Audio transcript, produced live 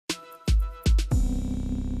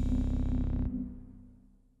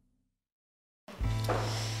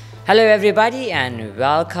Hello everybody and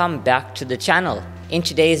welcome back to the channel. In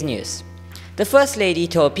today's news, the First Lady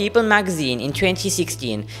told People magazine in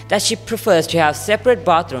 2016 that she prefers to have separate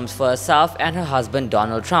bathrooms for herself and her husband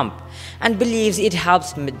Donald Trump and believes it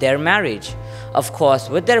helps their marriage. Of course,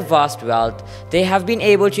 with their vast wealth, they have been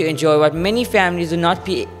able to enjoy what many families do not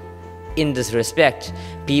be in this respect.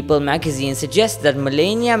 People magazine suggests that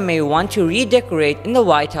Melania may want to redecorate in the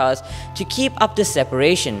White House to keep up the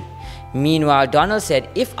separation. Meanwhile, Donald said,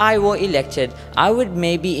 "If I were elected, I would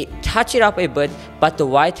maybe touch it up a bit, but the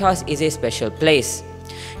White House is a special place.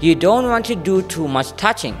 You don't want to do too much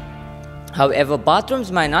touching." However,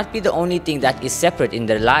 bathrooms might not be the only thing that is separate in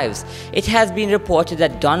their lives. It has been reported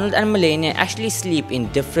that Donald and Melania actually sleep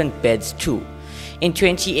in different beds too. In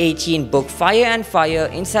 2018 book Fire and Fire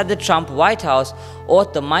Inside the Trump White House,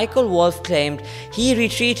 author Michael Wolff claimed he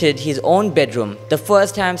retreated his own bedroom, the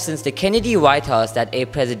first time since the Kennedy White House that a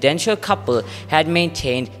presidential couple had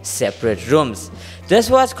maintained separate rooms. This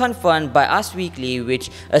was confirmed by Us Weekly,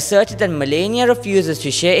 which asserted that Melania refuses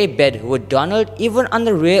to share a bed with Donald even on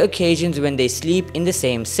the rare occasions when they sleep in the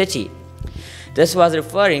same city. This was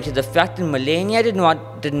referring to the fact that Melania did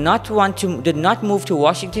not move to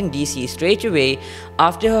Washington, D.C. straight away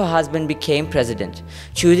after her husband became president,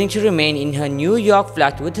 choosing to remain in her New York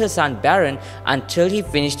flat with her son Barron until he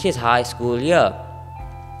finished his high school year.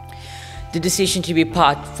 The decision to be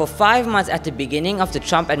apart for 5 months at the beginning of the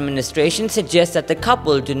Trump administration suggests that the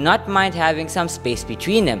couple do not mind having some space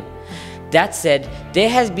between them. That said, there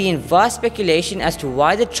has been vast speculation as to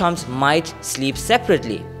why the Trumps might sleep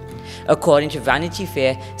separately. According to Vanity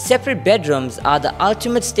Fair, separate bedrooms are the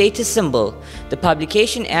ultimate status symbol. The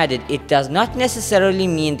publication added it does not necessarily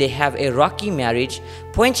mean they have a rocky marriage,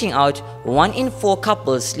 pointing out 1 in 4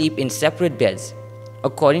 couples sleep in separate beds,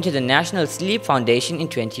 according to the National Sleep Foundation in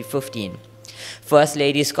 2015. First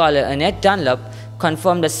Lady scholar Annette Dunlop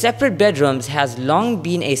confirmed that separate bedrooms has long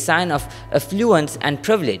been a sign of affluence and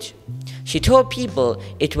privilege. She told People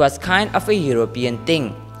it was kind of a European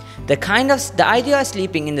thing. The idea of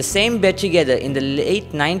sleeping in the same bed together in the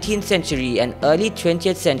late 19th century and early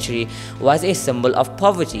 20th century was a symbol of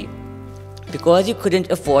poverty, because you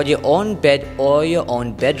couldn't afford your own bed or your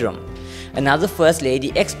own bedroom. Another First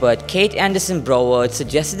Lady expert, Kate Anderson Broward,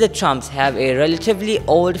 suggested the Trumps have a relatively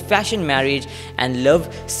old-fashioned marriage and live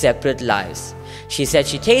separate lives. She said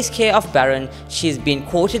she takes care of Barron, she's been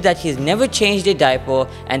quoted that he's never changed a diaper,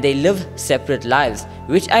 and they live separate lives,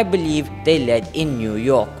 which I believe they led in New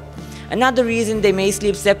York. Another reason they may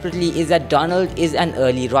sleep separately is that Donald is an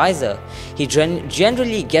early riser. He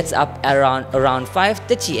generally gets up around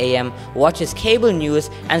 5:30 a.m., watches cable news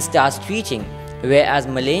and starts tweeting, whereas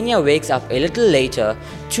Melania wakes up a little later,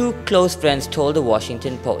 2 close friends told the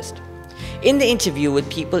Washington Post. In the interview with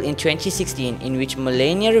People in 2016, in which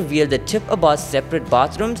Melania revealed the tip about separate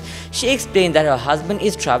bathrooms, she explained that her husband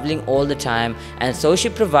is traveling all the time and so she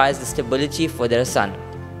provides the stability for their son.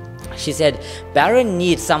 She said, "Barron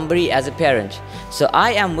needs somebody as a parent, so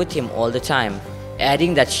I am with him all the time,"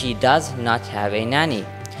 adding that she does not have a nanny.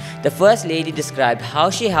 The First Lady described how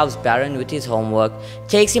she helps Barron with his homework,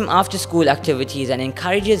 takes him after school activities and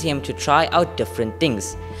encourages him to try out different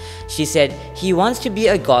things. She said, "He wants to be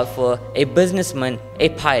a golfer, a businessman, a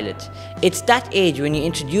pilot. It's that age when you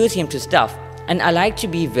introduce him to stuff, and I like to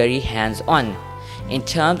be very hands-on." In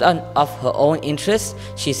terms of her own interests,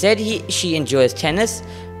 she said she enjoys tennis,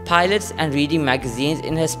 pilots and reading magazines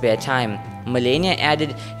in her spare time. Melania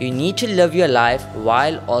added, "You need to live your life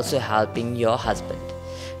while also helping your husband."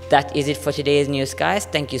 That is it for today's news, guys.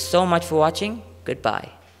 Thank you so much for watching. Goodbye.